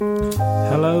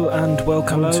Hello and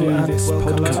welcome to this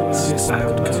podcast.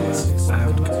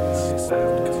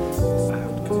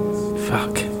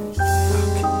 Fuck.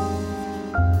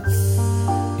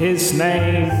 His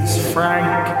name's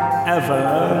Frank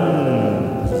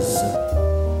Evans.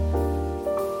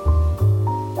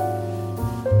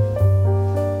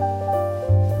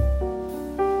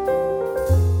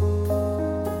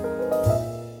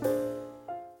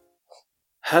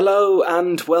 Hello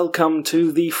and welcome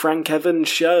to the Frank Evans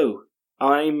Show.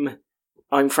 I'm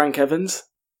Frank Evans,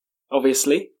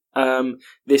 obviously.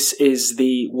 This is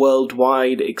the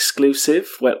worldwide exclusive,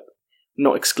 well,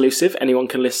 not exclusive, anyone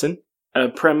can listen,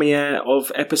 premiere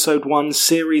of Episode 1,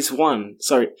 Series 1.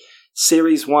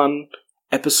 Series 1,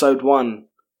 Episode 1.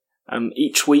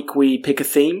 Each week we pick a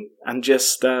theme and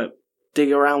just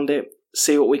dig around it,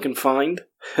 see what we can find.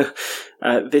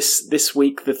 This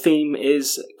week the theme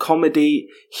is comedy,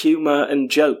 humour and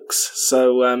jokes,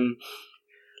 so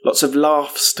lots of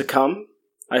laughs to come,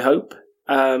 I hope.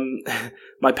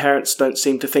 My parents don't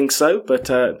seem to think so, but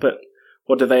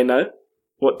what do they know?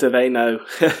 What do they know?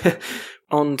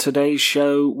 On today's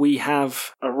show we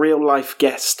have a real life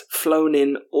guest flown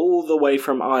in all the way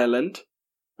from Ireland,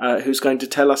 who's going to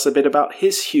tell us a bit about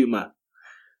his humour.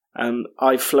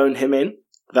 I've flown him in,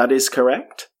 that is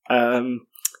correct.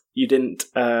 You didn't,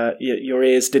 your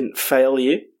ears didn't fail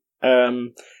you.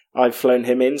 I've flown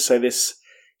him in, so this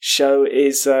show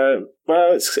is,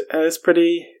 it's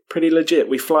pretty legit.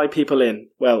 We fly people in.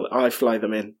 Well, I fly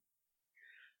them in.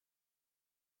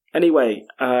 Anyway,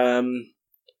 on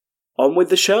with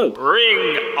the show.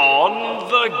 Bring on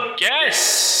the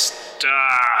guest!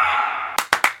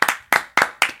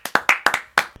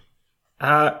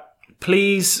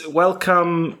 Please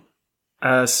welcome,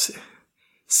 Sean?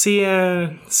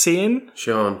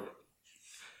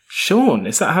 Sean,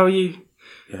 is that how you...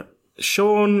 Yeah.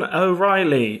 Sean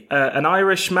O'Reilly, an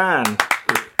Irish man.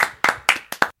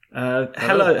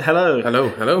 Hello.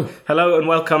 Hello and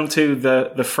welcome to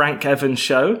the Frank Evans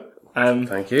Show.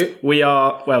 Thank you.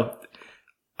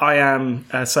 I am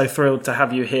so thrilled to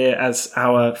have you here as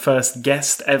our first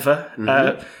guest ever,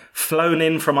 flown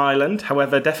in from Ireland.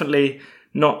 However, definitely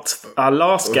not our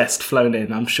last guest flown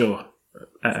in, I'm sure.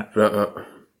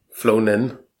 Flown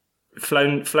in.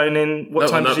 Flown in. What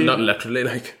time did you? Not literally,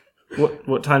 like.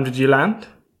 What time did you land?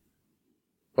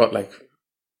 What, like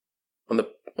on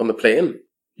the plane?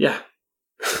 Yeah.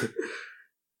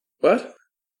 What?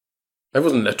 I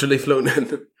wasn't literally flown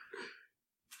in.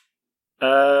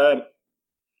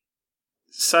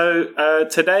 So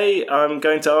today I'm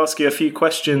going to ask you a few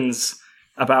questions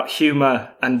about humour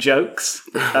and jokes.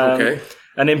 Okay.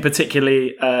 And in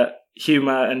particularly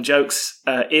humour and jokes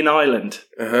in Ireland,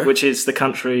 which is the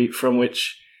country from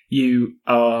which you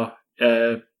are.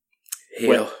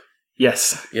 Hail.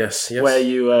 Yes. Where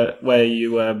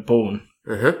you were born.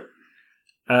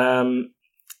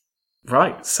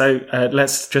 Right. So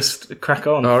let's just crack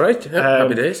on. All right. Yeah,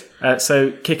 happy days.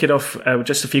 So kick it off.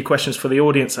 Just a few questions for the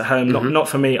audience at home. Not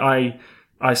for me. I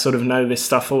sort of know this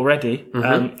stuff already.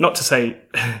 Not to say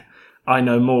I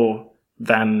know more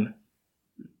than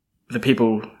the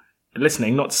people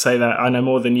listening, not to say that I know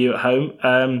more than you at home.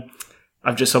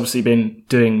 I've just obviously been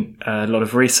doing a lot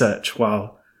of research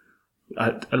on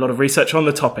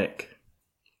the topic.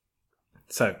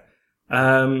 So,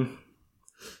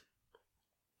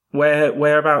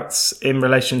 whereabouts in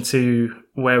relation to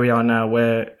where we are now,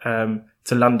 to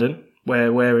London,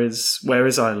 where is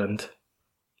Ireland?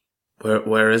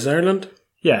 Where is Ireland?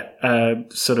 Yeah,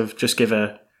 sort of just give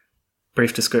a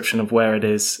brief description of where it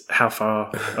is, how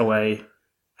far away,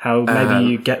 how maybe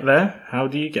you get there. How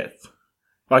do you get?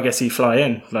 Well, I guess you fly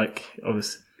in, like,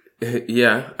 obviously.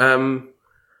 Yeah.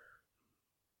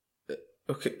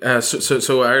 Okay.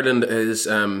 So Ireland is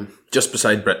just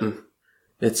beside Britain.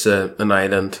 It's an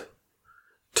island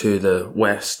to the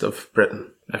west of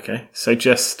Britain. Okay. So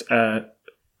just to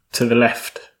the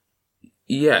left.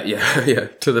 Yeah.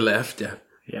 To the left. Yeah.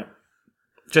 Yeah.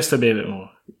 Just to be a bit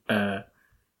more.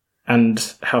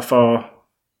 And how far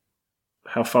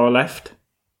left?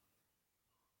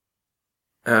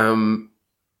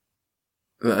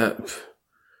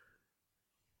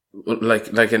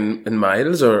 Like in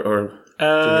miles or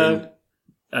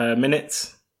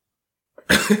minutes.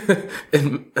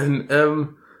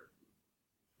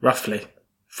 Roughly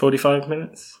 45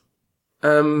 minutes.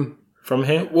 From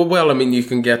here. Well, I mean, you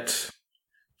can get,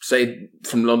 say,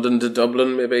 from London to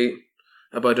Dublin, maybe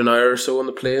about an hour or so on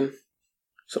the plane.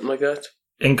 Something like that.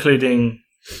 Including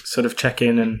sort of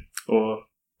check-in or...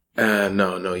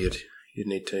 No, you'd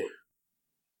need to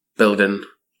build in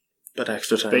that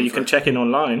extra time. But you can check in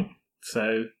online,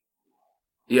 so...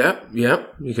 Yeah.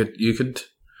 You could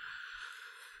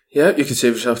Yeah, you can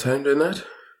save yourself time doing that.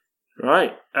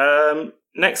 Right.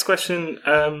 Next question.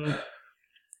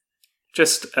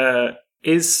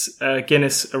 Is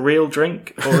Guinness a real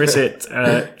drink, or is it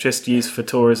just used for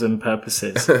tourism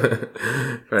purposes?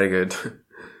 Very good.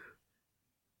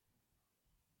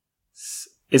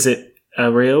 Is it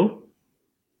real?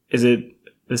 Is it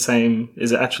the same?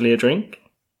 Is it actually a drink?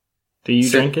 Do you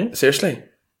drink it? Seriously?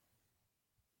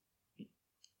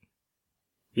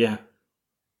 Yeah.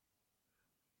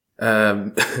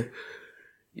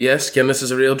 Yes, Guinness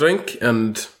is a real drink,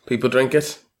 and people drink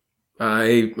it.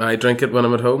 I drink it when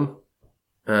I'm at home,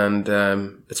 and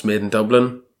it's made in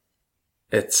Dublin.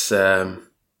 It's a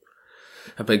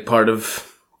big part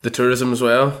of the tourism as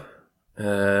well,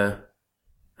 and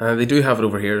they do have it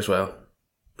over here as well.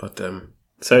 But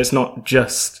so it's not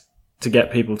just to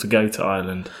get people to go to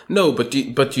Ireland. No, but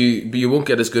you won't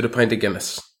get as good a pint of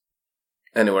Guinness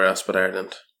anywhere else but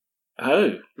Ireland.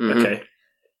 Oh, okay.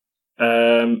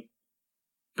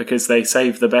 Because they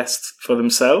save the best for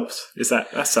themselves.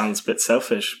 That sounds a bit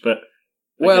selfish, but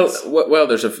there's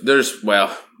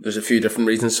a few different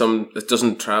reasons. Some it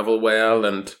doesn't travel well,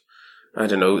 and I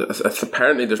don't know.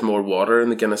 Apparently, there's more water in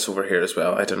the Guinness over here as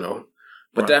well. I don't know,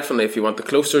 but definitely, if you want the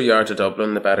closer you are to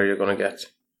Dublin, the better you're going to get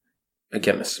a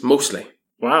Guinness. Mostly,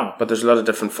 wow. But there's a lot of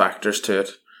different factors to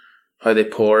it, how they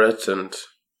pour it, and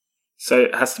so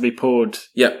it has to be poured.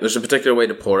 Yeah, there's a particular way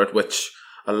to pour it, which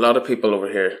a lot of people over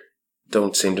here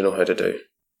don't seem to know how to do.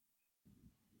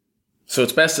 So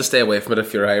it's best to stay away from it.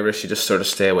 If you're Irish, you just sort of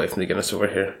stay away from the Guinness over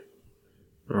here.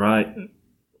 Right.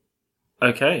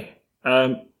 Okay.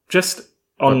 Just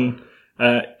on,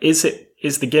 is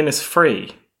the Guinness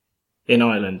free in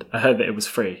Ireland? I heard that it was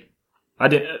free. I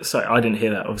didn't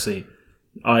hear that. Obviously,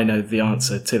 I know the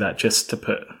answer to that. Just to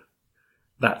put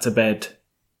that to bed,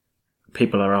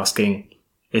 people are asking,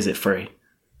 is it free?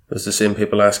 There's the same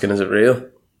people asking, is it real?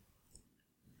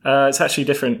 It's actually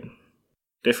different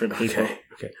people.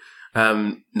 Okay.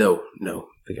 No,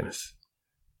 the Guinness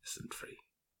isn't free.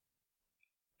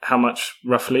 How much,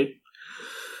 roughly?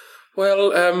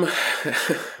 Well,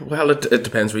 it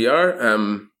depends where you are.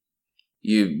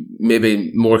 You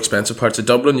maybe more expensive parts of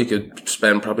Dublin, you could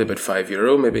spend probably about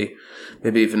 €5, maybe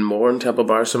even more in Temple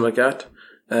Bar, something like that.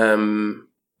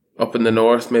 Up in the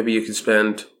north, maybe you could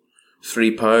spend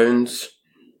 £3,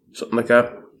 something like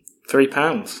that.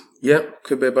 £3? Yeah,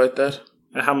 could be about that.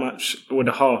 How much would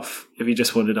a half, if you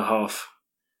just wanted a half?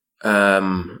 I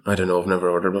don't know, I've never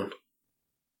ordered one.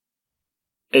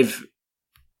 If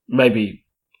maybe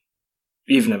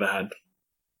you've never had,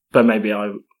 but maybe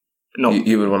I not.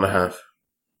 You would want a half,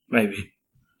 maybe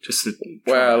just to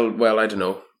well, I don't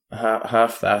know,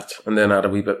 half that, and then add a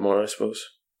wee bit more, I suppose.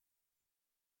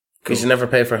 Because cool. You never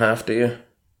pay for half, do you?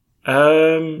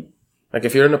 Like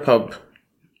if you're in a pub,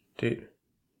 do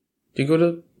you go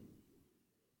to?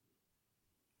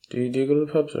 Do you go to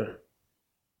the pubs or?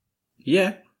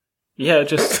 Yeah,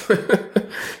 just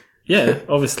yeah,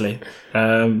 obviously.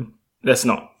 That's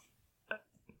not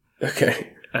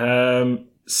okay.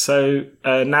 So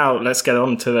now let's get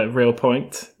on to the real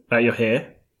point that you're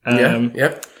here.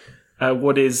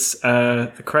 What is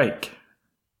the craic?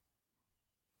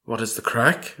 What is the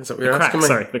crack? Is that what you're asking me?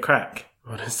 Sorry, the crack.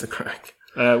 What is the crack?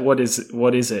 What is it?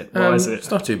 Why is it?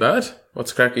 It's not too bad.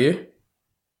 What's the crack of you?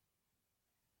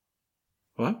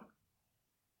 What?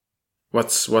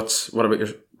 What about your...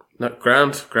 Not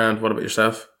grand. What about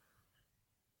yourself?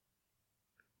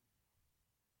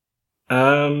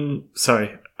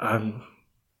 Sorry.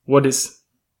 What is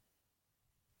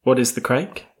the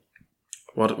craic?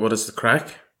 What is the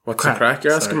crack? What's the crack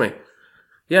you're asking me?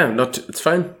 Yeah, it's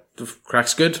fine. The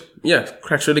crack's good. Yeah,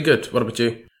 crack's really good. What about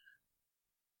you?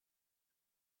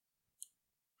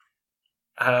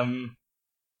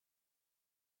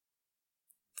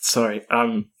 Sorry.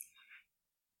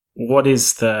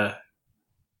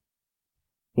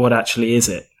 What actually is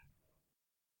it?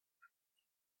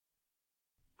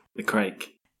 The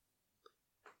craic.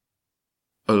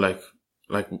 Oh,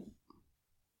 like,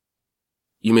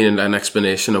 you mean an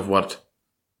explanation of what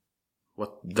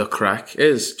the crack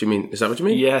is? Do you mean, is that what you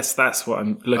mean? Yes, that's what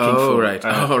I'm looking for. Oh, right.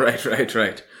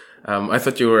 Right. I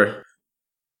thought you were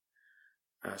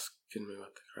asking me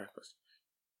what the crack was.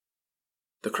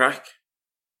 The crack?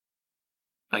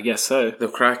 I guess so. The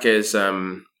crack is,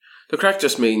 the crack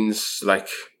just means like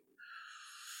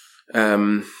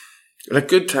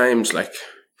good times, like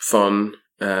fun.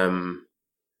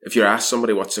 If you're asked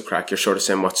somebody what's the crack, you're sort of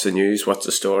saying, what's the news? What's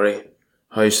the story?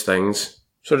 How's things?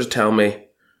 Sort of tell me.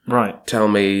 Right. Tell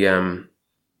me, kind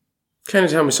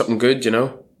of tell me something good, you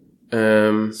know?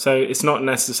 So it's not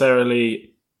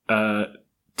necessarily to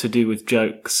do with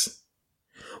jokes.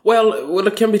 Well,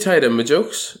 it can be tied in with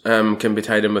jokes. Can be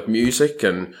tied in with music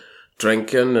and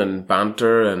drinking and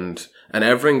banter and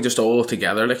everything just all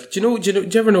together. Like, do you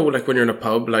ever know, like, when you're in a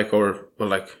pub, like,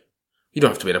 you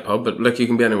don't have to be in a pub, but like, you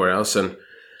can be anywhere else and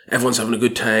everyone's having a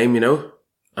good time,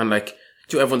 and like,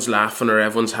 everyone's laughing or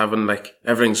everyone's having, like,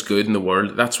 everything's good in the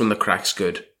world. That's when the crack's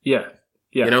good. Yeah.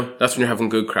 That's when you're having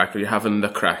good crack or you're having the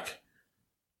crack.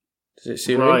 Does it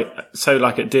see what I mean? Right. So,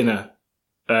 like at dinner,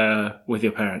 with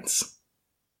your parents,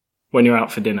 when you're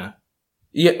out for dinner.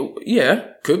 Yeah,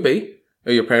 could be.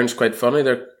 Are your parents quite funny?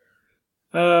 No.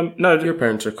 Your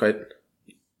parents are quite...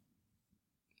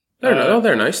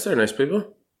 They're nice. They're nice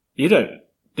people. You don't?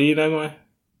 Do you know my...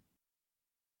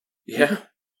 Yeah.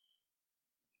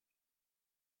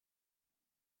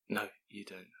 No, you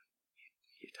don't.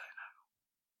 You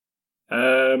don't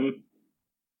know.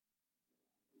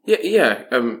 Yeah.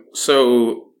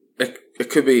 So it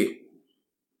could be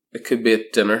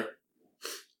at dinner.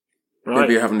 Right.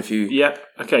 Maybe you're having a few... Yeah,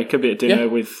 okay, could be at dinner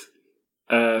with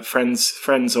friends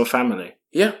or family.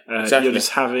 Yeah, exactly. You're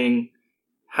just having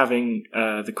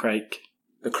the crack.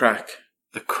 The crack.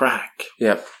 The crack.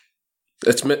 Yeah.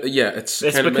 It's kind because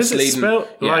of misleading. It's spelled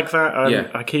like that.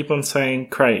 I keep on saying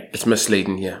crake. It's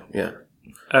misleading, yeah.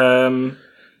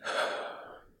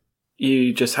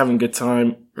 You just having a good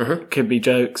time. Mm-hmm. Could be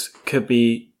jokes. Could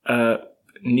be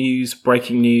news,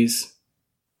 breaking news.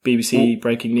 BBC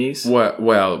breaking news.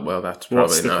 Well, that's probably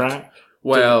What's the not. crack?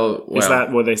 Well, is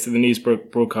that what they say? The news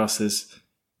broadcasters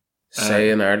say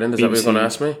in Ireland? Is BBC, that what you're going to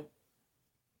ask me?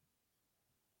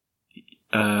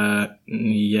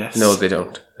 Yes. No, they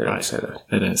don't. They don't say that.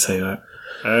 They don't say that.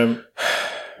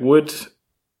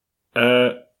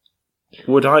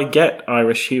 Would I get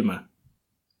Irish humour?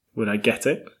 Would I get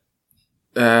it?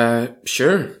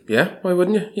 Sure. Yeah. Why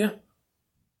wouldn't you? Yeah.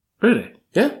 Really?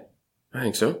 Yeah. I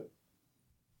think so.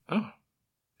 Oh,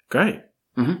 great.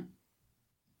 Mm-hmm.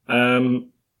 I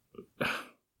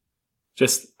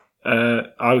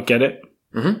would get it.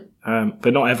 Mm-hmm.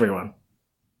 But not everyone.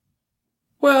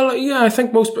 Well, yeah, I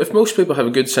think if most people have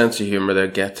a good sense of humour, they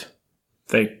get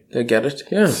it.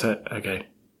 Yeah. So, okay.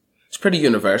 It's pretty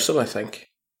universal, I think.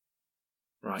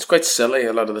 Right. It's quite silly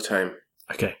a lot of the time.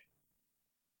 Okay.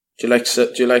 Do you like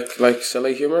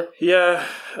silly humour? Yeah.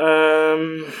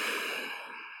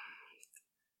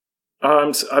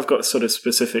 I've got a sort of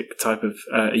specific type of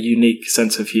a unique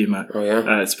sense of humour. Oh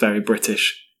yeah. It's very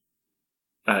British.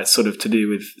 It's sort of to do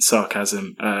with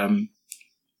sarcasm.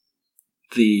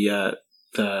 The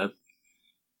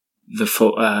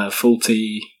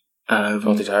faulty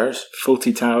Towers.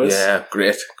 Faulty Towers. Yeah,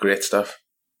 great stuff.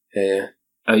 Yeah.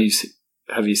 Have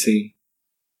you seen?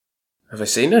 Have I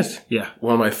seen it? Yeah.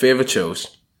 One of my favourite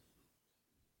shows.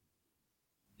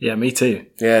 Yeah, me too.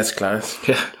 Yeah, it's class.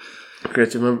 Yeah.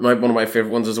 Great. One of my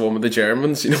favourite ones is the one with the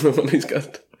Germans. You know the one he's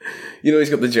got. He's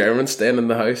got the Germans staying in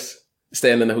the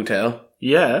hotel.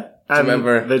 Yeah, and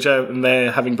remember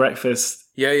they're having breakfast.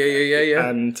 Yeah.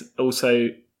 And also,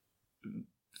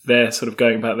 they're sort of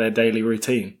going about their daily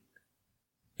routine.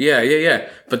 Yeah.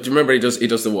 But do you remember he does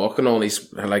the walk and all? And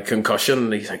he's like concussion.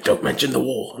 And he's like, "Don't mention the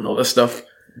war" and all this stuff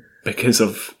because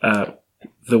of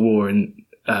the war in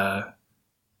the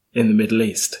Middle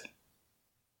East.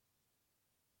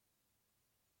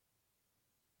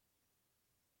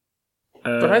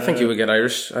 But I think you would get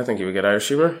Irish. I think you would get Irish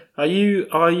humour. Are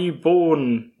you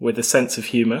born with a sense of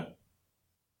humour?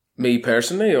 Me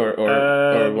personally, or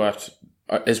what?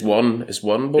 Is one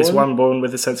born? Is one born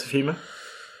with a sense of humour?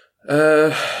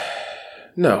 No,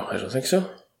 I don't think so.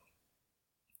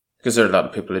 Because there are a lot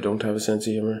of people who don't have a sense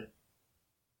of humour.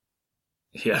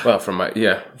 Yeah. Well, from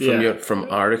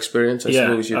our experience, I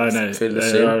suppose you feel the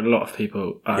same. There are a lot of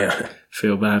people. I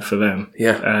feel bad for them.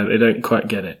 Yeah. They don't quite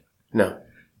get it. No.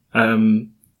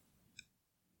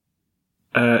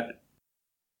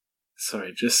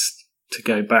 Sorry, just to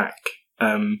go back.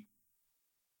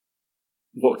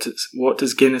 What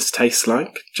does Guinness taste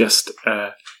like? Just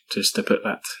to put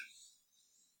that,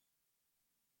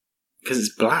 because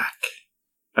it's black.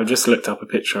 I've just looked up a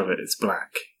picture of it. It's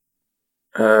black.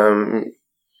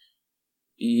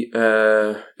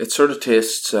 It sort of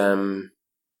tastes. I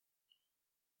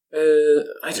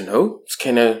don't know. It's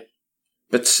kind of.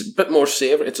 It's a bit more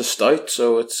savoury. It's a stout,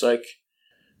 so it's a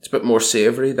bit more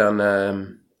savoury than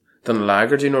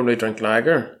lager. Do you normally drink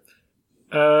lager?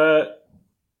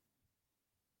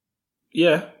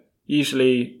 Yeah.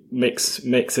 Usually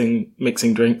mixing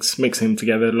drinks, mixing them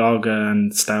together, lager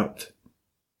and stout.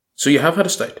 So you have had a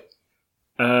stout?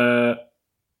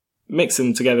 Mix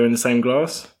them together in the same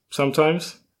glass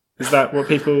sometimes. Is that what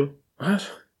people? What?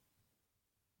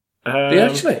 Do you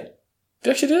actually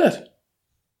do that?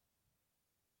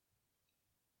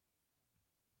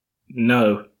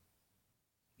 No.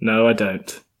 No, I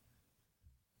don't.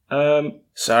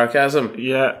 Sarcasm.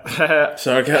 Yeah.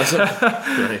 Sarcasm.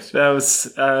 Right. That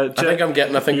was. I think I'm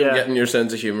getting your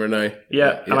sense of humour now.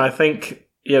 Yeah, and I think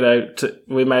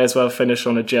we may as well finish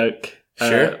on a joke.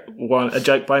 Sure. A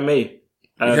joke by me.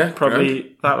 Probably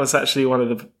grand. That was actually one of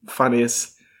the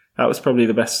funniest. That was probably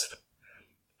the best.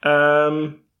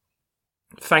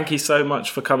 Thank you so much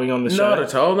for coming on the show. Not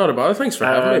at all, not a bother. Thanks for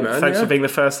having me, man. Thanks for being the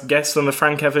first guest on the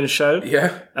Frank Evans Show.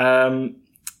 Yeah.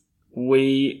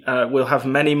 We will have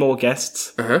many more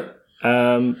guests. Uh-huh.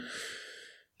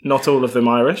 Not all of them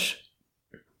Irish.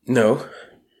 No.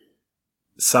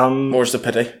 Some. More's the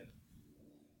pity.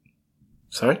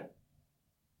 Sorry?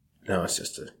 No, it's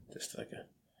just like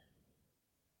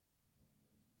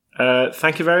a...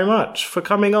 thank you very much for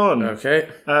coming on. Okay.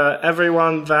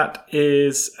 Everyone that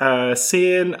is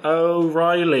Sean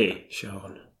O'Reilly.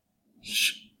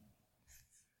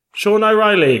 Sean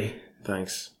O'Reilly.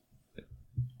 Thanks.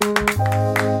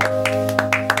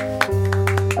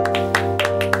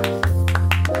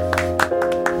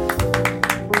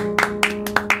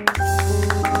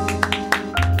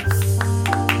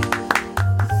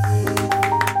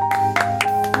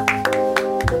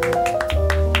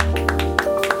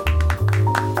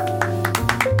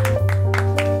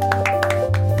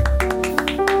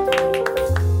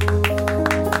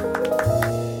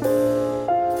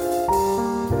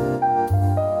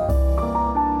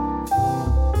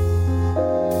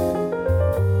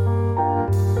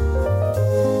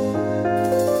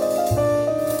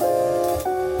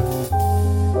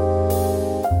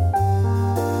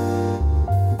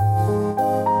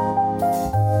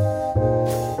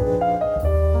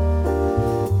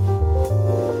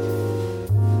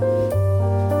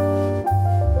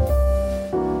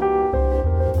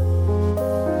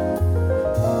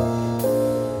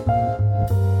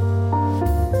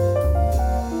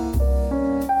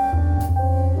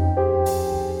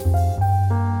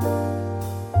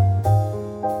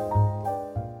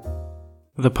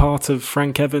 The part of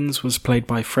Frank Evans was played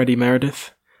by Freddie Meredith,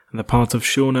 and the part of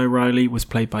Sean O'Reilly was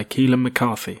played by Keelan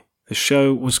McCarthy. The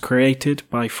show was created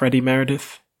by Freddie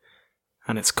Meredith,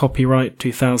 and it's copyright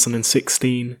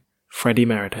 2016, Freddie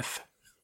Meredith.